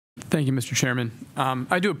Thank you, Mr. Chairman.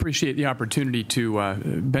 I do appreciate the opportunity to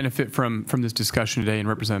benefit from this discussion today. And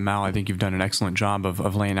Representative Mao, I think you've done an excellent job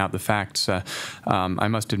of laying out the facts. I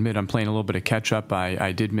must admit I'm playing a little bit of catch-up.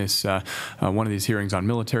 I did miss one of these hearings on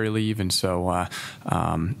military leave, and so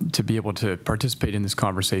to be able to participate in this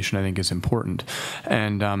conversation I think is important.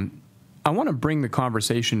 And I want to bring the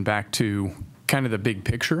conversation back to kind of the big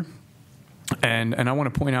picture. And I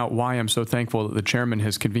want to point out why I'm so thankful that the chairman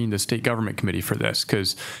has convened the State Government Committee for this,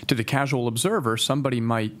 because to the casual observer, somebody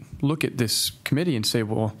might look at this committee and say,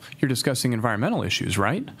 well, you're discussing environmental issues,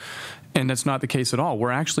 right? And that's not the case at all.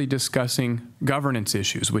 We're actually discussing governance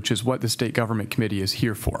issues, which is what the State Government Committee is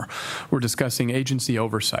here for. We're discussing agency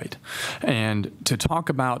oversight. And to talk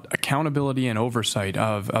about accountability and oversight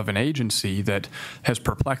of an agency that has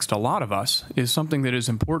perplexed a lot of us is something that is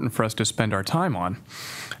important for us to spend our time on.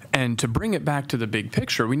 And to bring it back to the big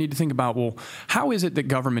picture, we need to think about, well, how is it that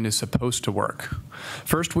government is supposed to work?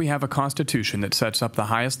 First, we have a Constitution that sets up the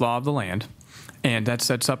highest law of the land, and that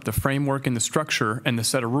sets up the framework and the structure and the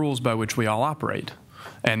set of rules by which we all operate.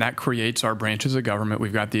 And that creates our branches of government.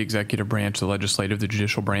 We've got the executive branch, the legislative, the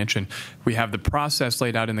judicial branch, and we have the process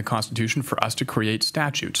laid out in the Constitution for us to create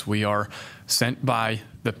statutes. We are sent by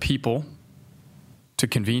the people to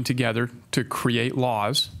convene together to create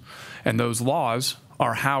laws, and those laws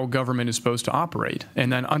are how government is supposed to operate.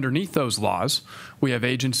 And then underneath those laws, we have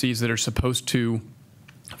agencies that are supposed to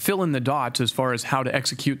fill in the dots as far as how to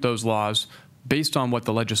execute those laws based on what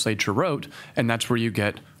the legislature wrote, and that's where you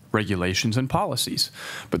get regulations and policies.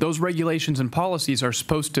 But those regulations and policies are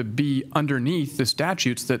supposed to be underneath the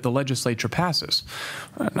statutes that the legislature passes.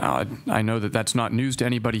 Now, I know that that's not news to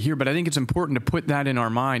anybody here, but I think it's important to put that in our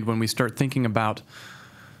mind when we start thinking about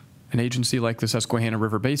an agency like the Susquehanna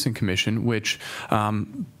River Basin Commission, which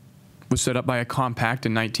was set up by a compact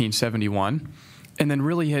in 1971, and then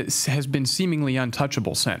really has been seemingly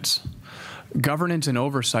untouchable since. Governance and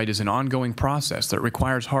oversight is an ongoing process that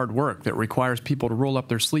requires hard work, that requires people to roll up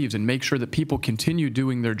their sleeves and make sure that people continue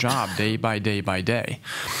doing their job day by day by day.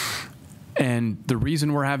 And the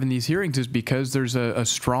reason we're having these hearings is because there's a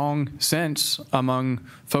strong sense among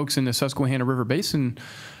folks in the Susquehanna River Basin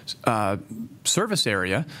service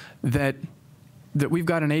area that we've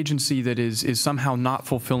got an agency that is somehow not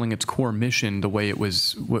fulfilling its core mission the way it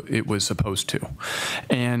was supposed to.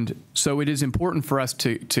 And so it is important for us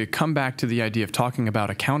to come back to the idea of talking about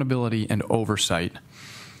accountability and oversight.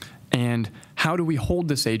 And how do we hold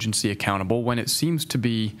this agency accountable when it seems to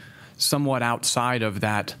be somewhat outside of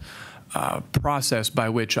that process by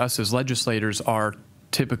which us as legislators are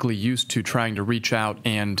typically used to trying to reach out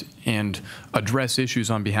and address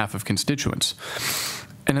issues on behalf of constituents.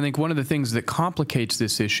 And I think one of the things that complicates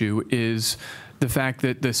this issue is the fact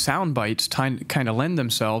that the sound bites kind of lend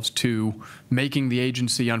themselves to making the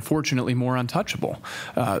agency, unfortunately, more untouchable.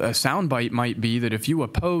 A sound bite might be that if you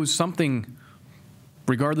oppose something,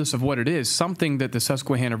 regardless of what it is, something that the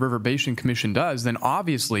Susquehanna River Basin Commission does, then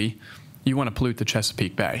obviously you want to pollute the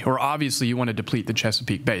Chesapeake Bay, or obviously you want to deplete the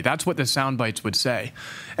Chesapeake Bay. That's what the sound bites would say.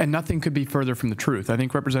 And nothing could be further from the truth. I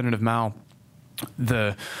think, Representative Mao,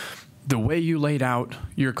 the way you laid out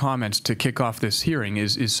your comments to kick off this hearing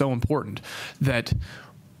is so important, that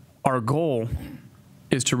our goal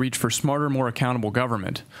is to reach for smarter, more accountable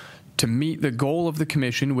government, to meet the goal of the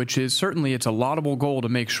commission, which is certainly it's a laudable goal to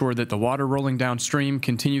make sure that the water rolling downstream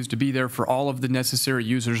continues to be there for all of the necessary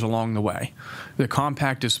users along the way. The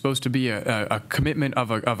compact is supposed to be a commitment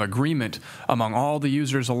of agreement among all the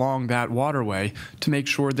users along that waterway to make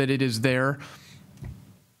sure that it is there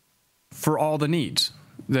for all the needs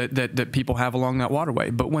that people have along that waterway.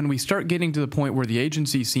 But when we start getting to the point where the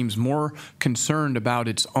agency seems more concerned about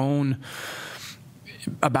its own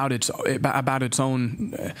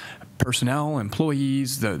personnel,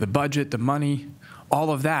 employees, the budget, the money, all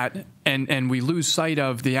of that, and we lose sight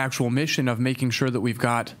of the actual mission of making sure that we've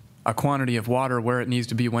got a quantity of water where it needs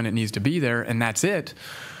to be when it needs to be there, and that's it,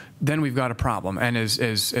 then we've got a problem. And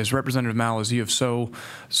as Representative Mao, as you have so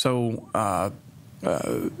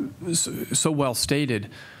well stated,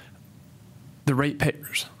 the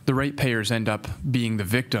ratepayers end up being the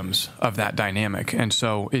victims of that dynamic. And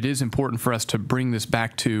so it is important for us to bring this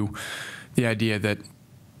back to the idea that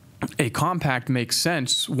a compact makes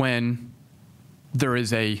sense when there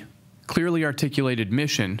is a clearly articulated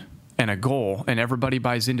mission and a goal, and everybody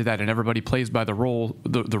buys into that, and everybody plays by the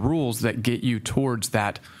rules that get you towards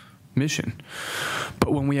that mission.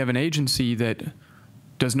 But when we have an agency that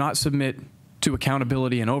does not submit to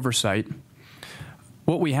accountability and oversight,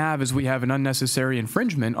 what we have is an unnecessary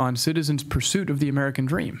infringement on citizens' pursuit of the American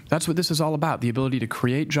dream. That's what this is all about, the ability to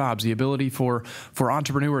create jobs, the ability for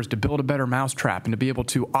entrepreneurs to build a better mousetrap and to be able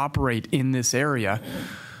to operate in this area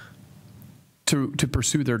to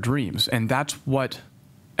pursue their dreams. And that's what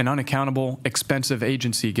an unaccountable, expensive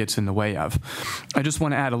agency gets in the way of. I just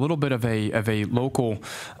want to add a little bit of a local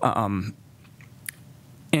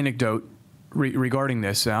anecdote regarding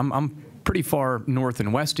this. I'm pretty far north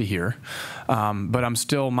and west of here,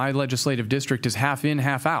 but my legislative district is half in,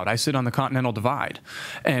 half out. I sit on the Continental Divide.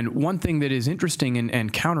 And one thing that is interesting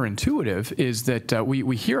and counterintuitive is that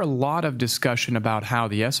we hear a lot of discussion about how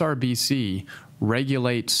the SRBC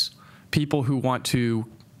regulates people who want to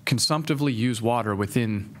consumptively use water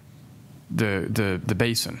within the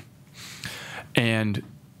basin. And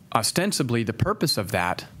ostensibly, the purpose of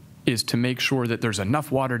that is to make sure that there's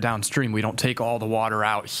enough water downstream. We don't take all the water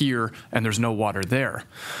out here and there's no water there.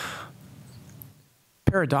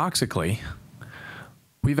 Paradoxically,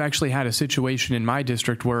 we've actually had a situation in my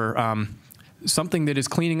district where something that is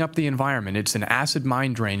cleaning up the environment, it's an acid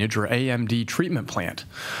mine drainage or AMD treatment plant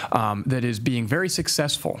that is being very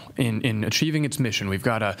successful in achieving its mission. We've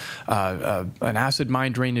got an acid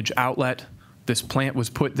mine drainage outlet. This plant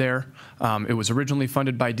was put there. It was originally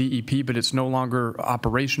funded by DEP, but it's no longer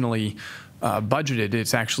operationally budgeted.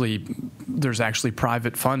 There's actually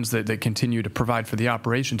private funds that continue to provide for the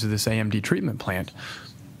operations of this AMD treatment plant.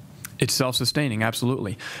 It's self-sustaining,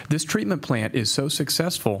 absolutely. This treatment plant is so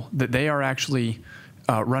successful that they are actually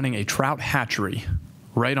running a trout hatchery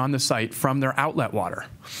right on the site from their outlet water.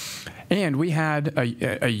 And we had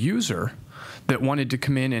a user that wanted to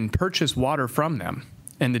come in and purchase water from them.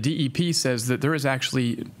 And the DEP says that there is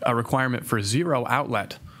actually a requirement for zero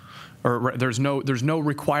outlet, or there's no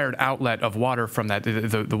required outlet of water from that.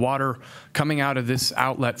 The water coming out of this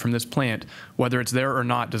outlet from this plant, whether it's there or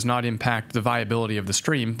not, does not impact the viability of the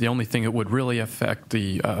stream. The only thing that would really affect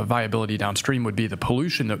the viability downstream would be the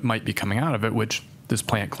pollution that might be coming out of it, which this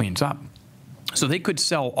plant cleans up. So they could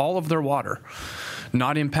sell all of their water,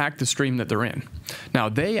 not impact the stream that they're in. Now,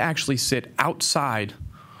 they actually sit outside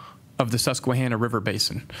of the Susquehanna River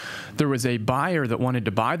Basin. There was a buyer that wanted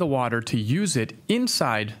to buy the water to use it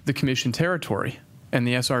inside the commission territory, and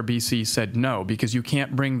the SRBC said no, because you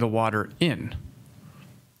can't bring the water in.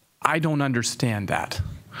 I don't understand that.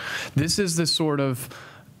 This is the sort of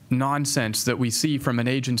nonsense that we see from an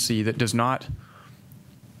agency that does not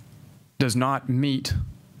meet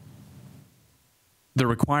the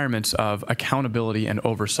requirements of accountability and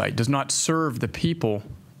oversight, does not serve the people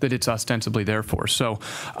that it's ostensibly there for. So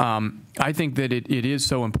I think that it is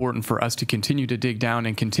so important for us to continue to dig down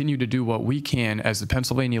and continue to do what we can as the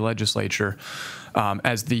Pennsylvania legislature,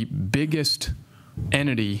 as the biggest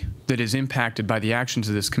entity that is impacted by the actions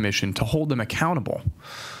of this commission, to hold them accountable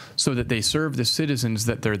so that they serve the citizens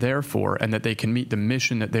that they're there for and that they can meet the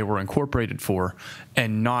mission that they were incorporated for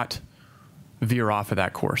and not veer off of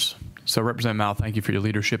that course. So Representative Mal, thank you for your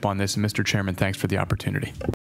leadership on this. And Mr. Chairman, thanks for the opportunity.